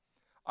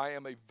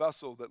am a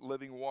vessel that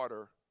living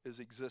water is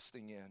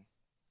existing in.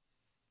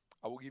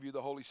 I will give you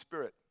the Holy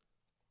Spirit.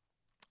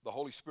 The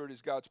Holy Spirit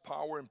is God's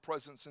power and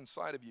presence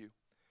inside of you.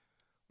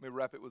 Let me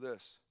wrap it with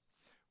this.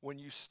 When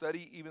you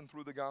study even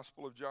through the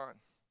Gospel of John,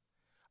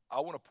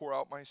 I want to pour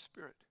out my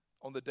Spirit.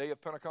 On the day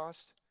of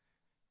Pentecost,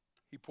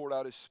 he poured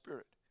out his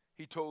Spirit.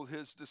 He told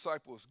his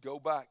disciples, go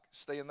back,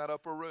 stay in that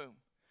upper room.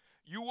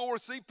 You will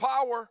receive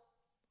power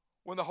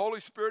when the Holy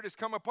Spirit has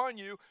come upon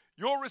you.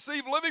 You'll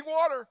receive living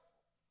water.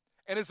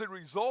 And as a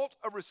result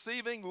of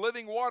receiving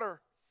living water,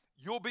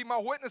 you'll be my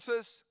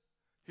witnesses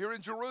here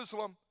in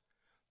Jerusalem,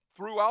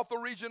 throughout the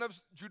region of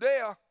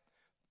Judea,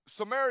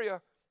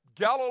 Samaria,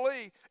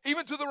 Galilee,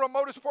 even to the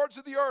remotest parts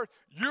of the earth.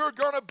 You're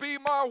going to be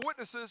my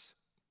witnesses.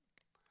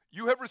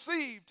 You have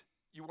received.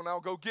 You will now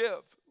go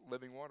give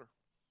living water.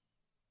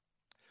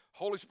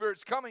 Holy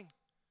Spirit's coming.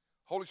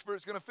 Holy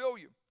Spirit's going to fill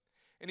you.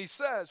 And he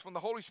says when the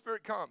Holy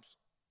Spirit comes,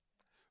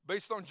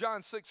 based on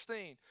John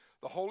 16,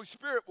 the Holy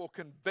Spirit will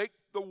convict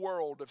the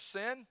world of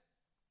sin,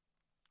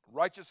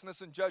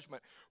 righteousness, and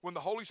judgment. When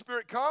the Holy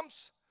Spirit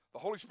comes, the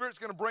Holy Spirit's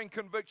going to bring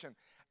conviction.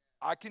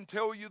 I can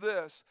tell you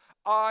this,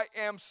 I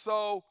am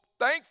so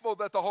thankful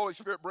that the Holy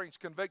Spirit brings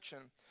conviction.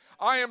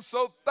 I am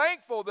so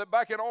thankful that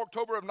back in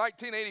October of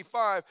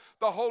 1985,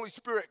 the Holy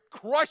Spirit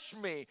crushed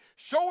me,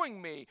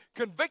 showing me,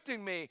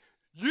 convicting me,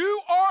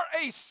 you are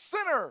a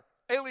sinner,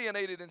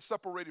 alienated and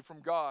separated from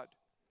God.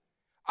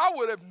 I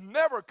would have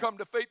never come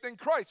to faith in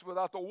Christ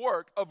without the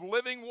work of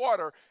living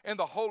water and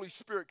the Holy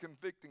Spirit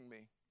convicting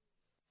me.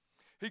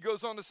 He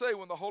goes on to say,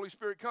 when the Holy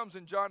Spirit comes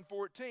in John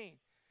 14,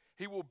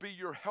 he will be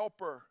your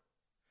helper.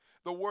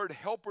 The word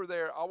helper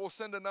there, I will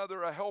send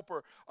another, a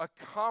helper, a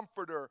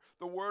comforter.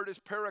 The word is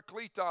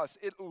parakletos.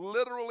 It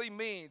literally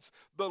means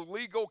the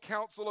legal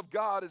counsel of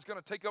God is going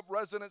to take up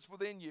residence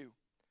within you.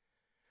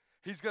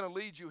 He's going to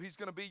lead you. He's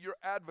going to be your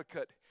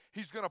advocate.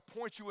 He's going to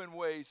point you in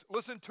ways.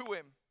 Listen to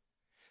him.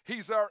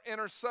 He's our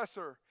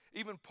intercessor.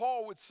 Even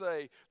Paul would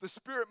say, the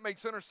Spirit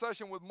makes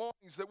intercession with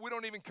moanings that we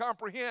don't even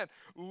comprehend.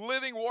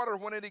 Living water,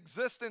 when it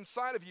exists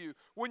inside of you,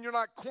 when you're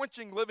not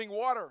quenching living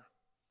water.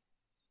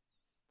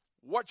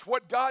 Watch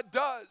what God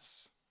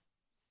does.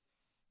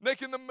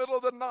 Nick, in the middle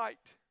of the night,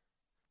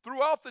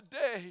 throughout the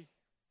day,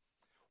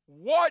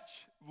 watch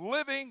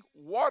living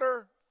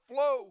water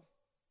flow.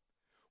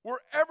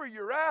 Wherever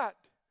you're at,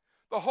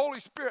 the Holy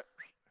Spirit,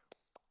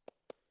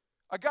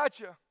 I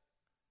got you.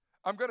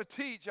 I'm going to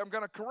teach. I'm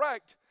going to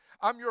correct.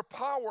 I'm your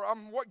power.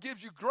 I'm what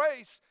gives you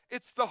grace.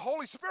 It's the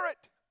Holy Spirit.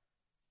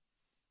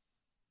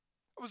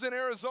 I was in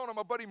Arizona.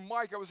 My buddy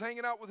Mike, I was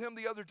hanging out with him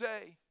the other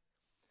day.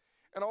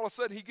 And all of a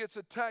sudden he gets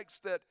a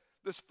text that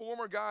this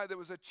former guy that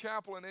was a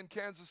chaplain in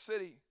Kansas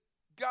City,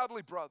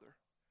 godly brother,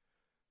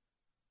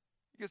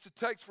 he gets a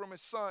text from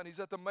his son. He's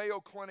at the Mayo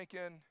Clinic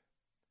in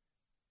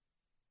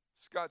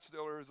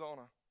Scottsdale,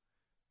 Arizona.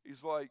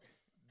 He's like,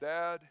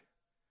 Dad,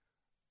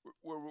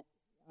 we're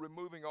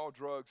removing all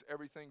drugs,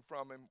 everything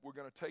from him. We're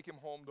going to take him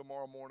home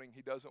tomorrow morning.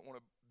 He doesn't want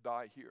to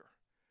die here.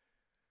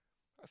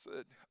 I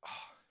said,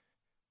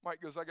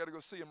 Mike goes, I got to go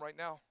see him right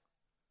now.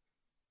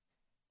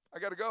 I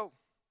got to go.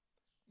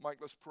 Mike,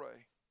 let's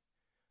pray.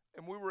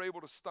 And we were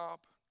able to stop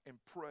and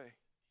pray.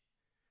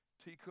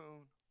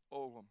 Tikkun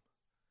olam,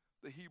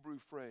 the Hebrew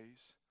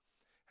phrase.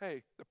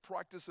 Hey, the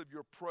practice of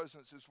your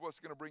presence is what's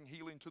going to bring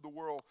healing to the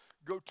world.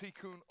 Go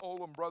tikkun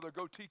olam, brother.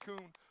 Go tikkun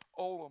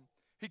olam.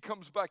 He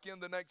comes back in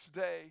the next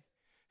day.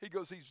 He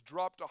goes, he's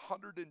dropped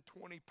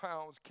 120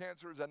 pounds.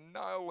 Cancer has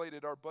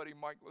annihilated our buddy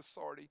Mike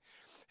Lasardi.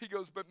 He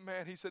goes, but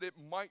man, he said, it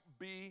might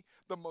be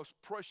the most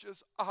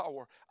precious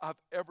hour I've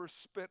ever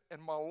spent in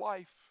my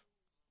life.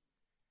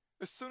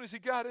 As soon as he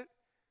got it,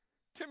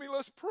 Timmy,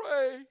 let's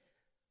pray.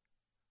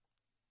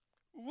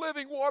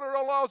 Living water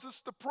allows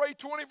us to pray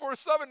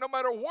 24/7 no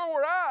matter where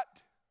we're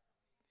at.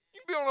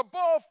 You can be on a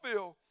ball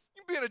field.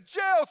 You can be in a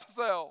jail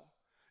cell.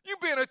 You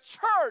can be in a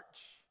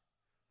church.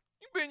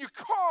 You can be in your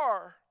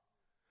car.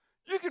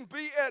 You can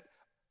be at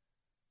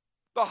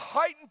the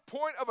heightened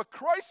point of a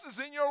crisis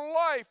in your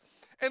life.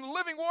 And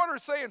living water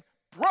is saying,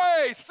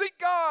 pray, seek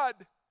God,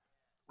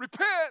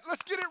 Repent.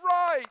 Let's get it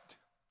right.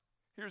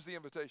 Here's the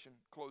invitation,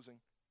 closing.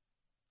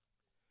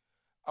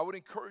 I would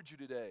encourage you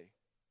today,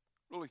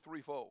 really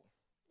threefold,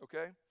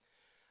 okay?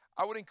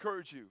 I would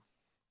encourage you.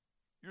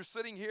 You're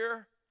sitting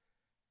here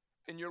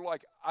and you're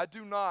like, I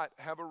do not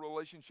have a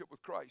relationship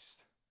with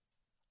Christ.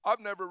 I've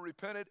never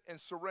repented and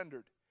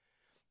surrendered.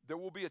 There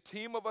will be a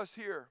team of us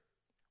here.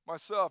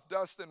 Myself,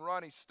 Dustin,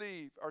 Ronnie,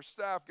 Steve, our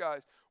staff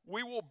guys.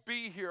 We will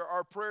be here,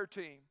 our prayer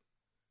team.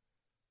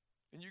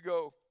 And you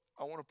go,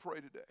 I want to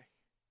pray today.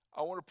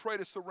 I want to pray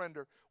to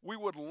surrender. We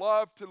would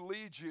love to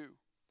lead you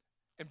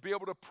and be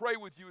able to pray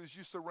with you as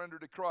you surrender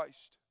to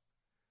Christ.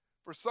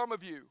 For some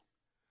of you,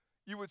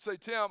 you would say,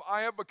 Tim,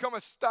 I have become a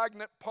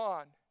stagnant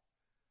pond.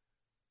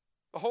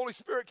 The Holy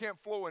Spirit can't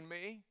flow in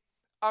me.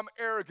 I'm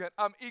arrogant,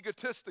 I'm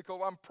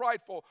egotistical, I'm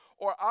prideful,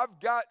 or I've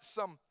got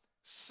some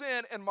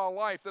sin in my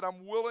life that I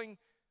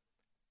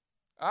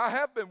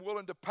have been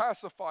willing to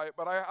pacify it,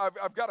 but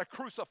I've got to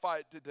crucify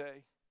it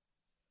today.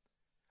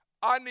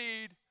 I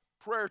need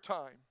prayer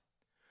time.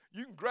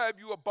 You can grab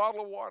you a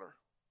bottle of water,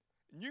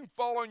 and you can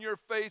fall on your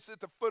face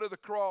at the foot of the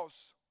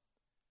cross.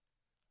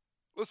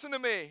 Listen to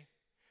me.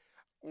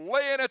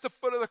 Laying at the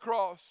foot of the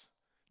cross.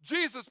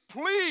 Jesus,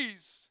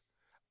 please,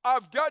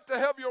 I've got to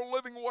have your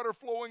living water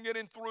flowing in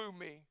and through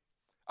me.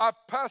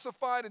 I've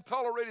pacified and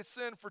tolerated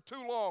sin for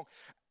too long.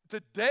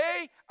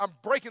 Today, I'm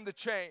breaking the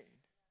chain.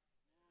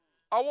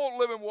 I want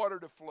living water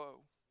to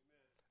flow.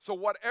 So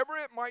whatever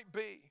it might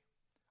be,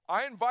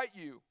 I invite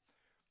you,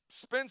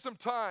 spend some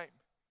time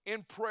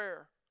in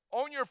prayer,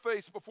 on your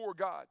face before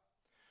God.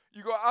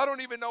 You go, I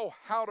don't even know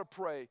how to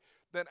pray.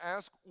 Then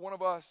ask one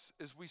of us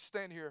as we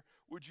stand here,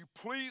 would you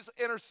please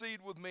intercede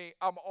with me?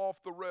 I'm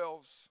off the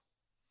rails.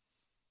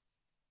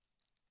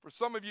 For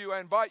some of you,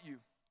 I invite you.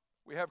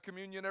 We have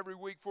communion every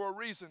week for a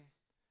reason.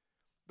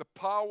 The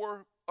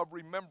power of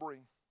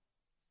remembering.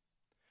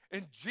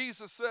 And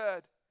Jesus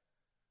said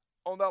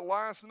on that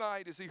last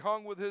night as he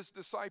hung with his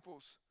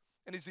disciples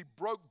and as he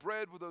broke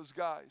bread with those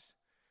guys,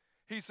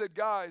 he said,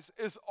 guys,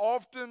 as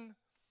often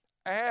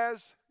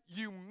as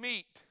you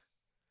meet,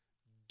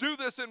 do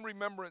this in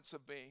remembrance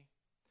of me.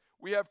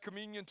 We have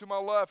communion to my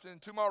left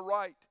and to my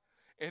right,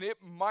 and it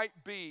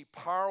might be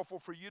powerful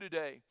for you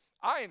today.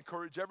 I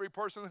encourage every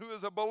person who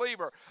is a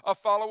believer, a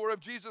follower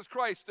of Jesus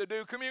Christ, to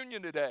do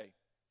communion today.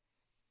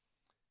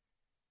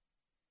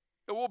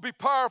 It will be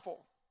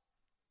powerful.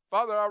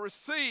 Father, I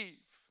receive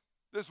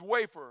this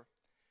wafer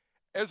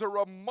as a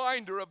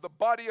reminder of the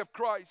body of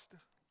Christ.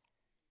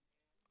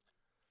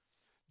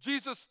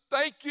 Jesus,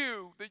 thank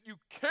you that you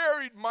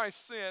carried my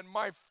sin,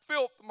 my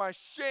filth, my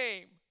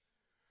shame.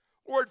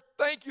 Lord,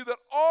 thank you that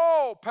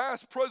all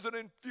past, present,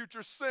 and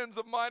future sins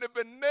of mine have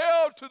been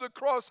nailed to the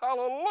cross.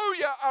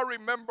 Hallelujah, I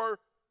remember.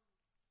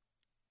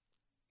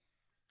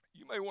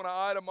 You may want to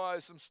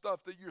itemize some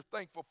stuff that you're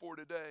thankful for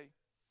today.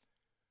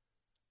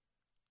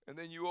 And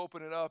then you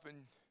open it up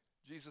and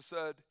Jesus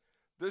said,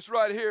 this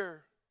right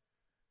here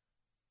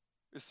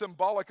is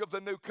symbolic of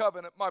the new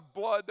covenant, my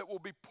blood that will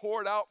be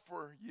poured out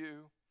for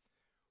you.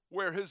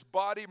 Where his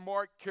body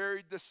mark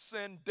carried the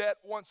sin debt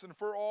once and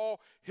for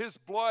all, his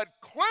blood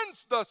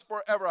cleansed us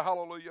forever.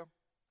 Hallelujah.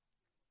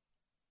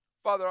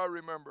 Father, I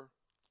remember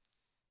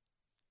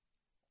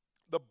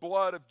the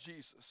blood of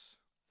Jesus.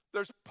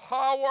 There's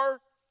power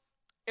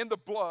in the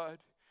blood.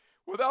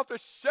 Without the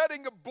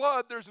shedding of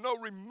blood, there's no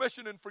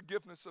remission and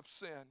forgiveness of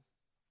sin.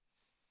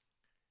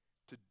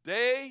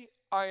 Today,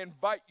 I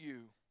invite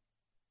you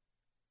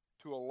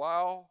to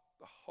allow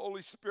the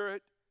Holy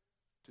Spirit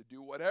to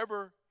do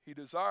whatever he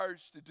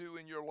desires to do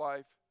in your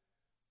life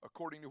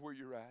according to where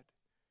you're at.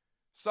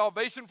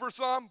 Salvation for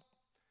some,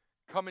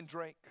 come and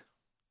drink.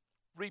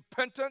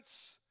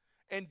 Repentance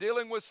and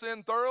dealing with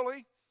sin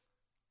thoroughly,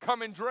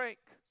 come and drink.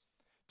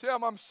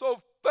 Tim, I'm so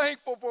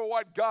thankful for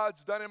what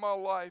God's done in my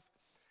life.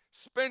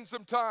 Spend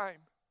some time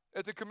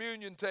at the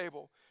communion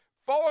table.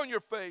 Fall on your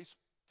face,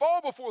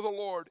 fall before the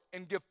Lord,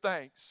 and give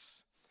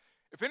thanks.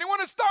 If anyone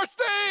is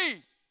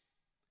thirsty,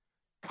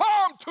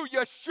 come to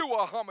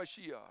Yeshua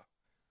HaMashiach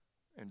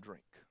and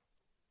drink.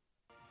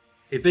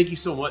 Hey, thank you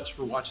so much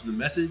for watching the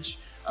message.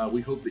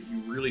 We hope that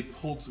you really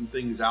pulled some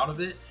things out of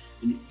it.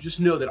 And just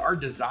know that our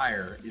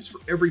desire is for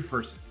every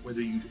person,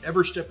 whether you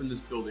ever step in this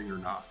building or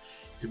not,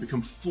 to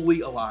become fully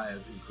alive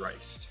in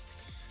Christ.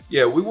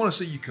 Yeah, we want to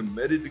see you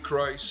committed to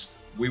Christ.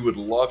 We would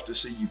love to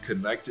see you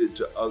connected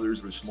to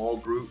others in a small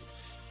group.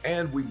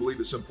 And we believe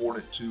it's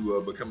important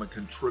to become a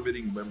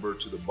contributing member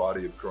to the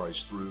body of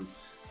Christ through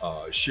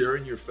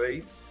sharing your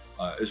faith,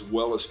 as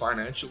well as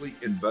financially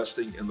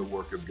investing in the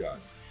work of God.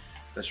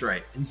 That's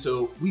right. And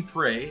so we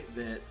pray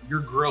that you're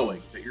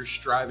growing, that you're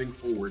striving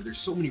forward.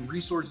 There's so many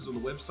resources on the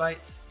website.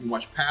 You can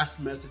watch past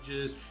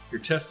messages,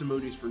 your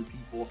testimonies from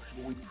people.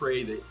 We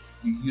pray that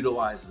you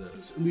utilize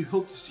those. And we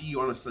hope to see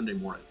you on a Sunday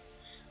morning.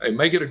 Hey,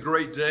 make it a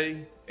great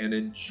day and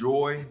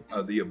enjoy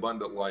the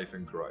abundant life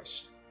in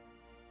Christ.